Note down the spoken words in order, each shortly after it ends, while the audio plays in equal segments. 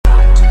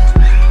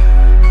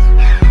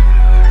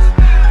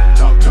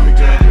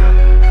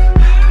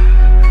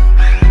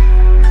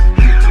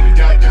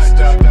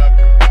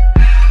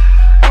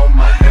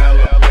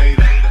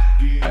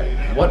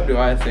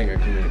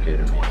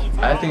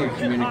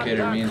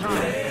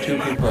communicator? Two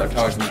people are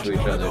talking to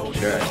each other to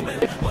share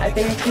ideas. I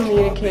think a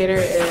communicator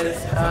is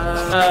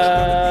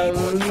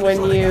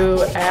when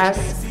you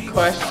ask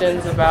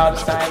questions about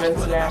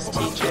assignments and ask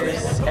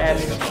teachers and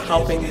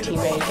helping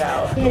teammates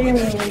out.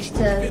 Communicator means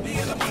to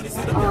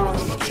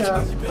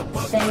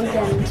think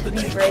and to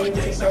be brave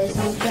to say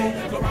something.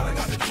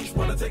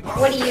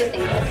 What do you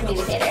think a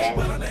communicator is?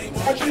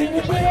 A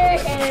communicator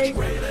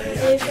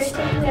is a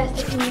person who has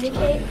to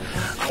communicate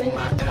with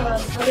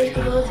other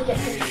people to get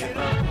things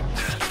done.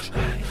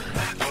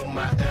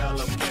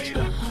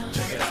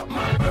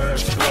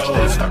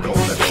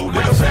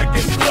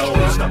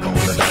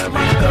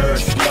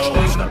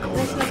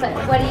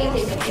 What do you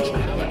think a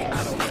communicator is?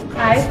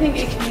 I think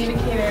a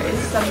communicator is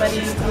somebody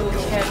who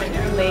can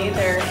relay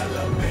their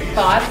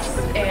thoughts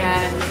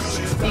and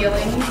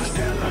feelings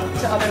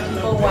to other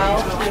people well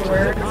through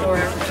words or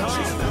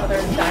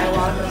other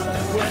dialogue or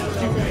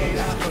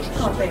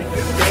something.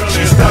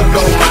 She's stuck on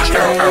my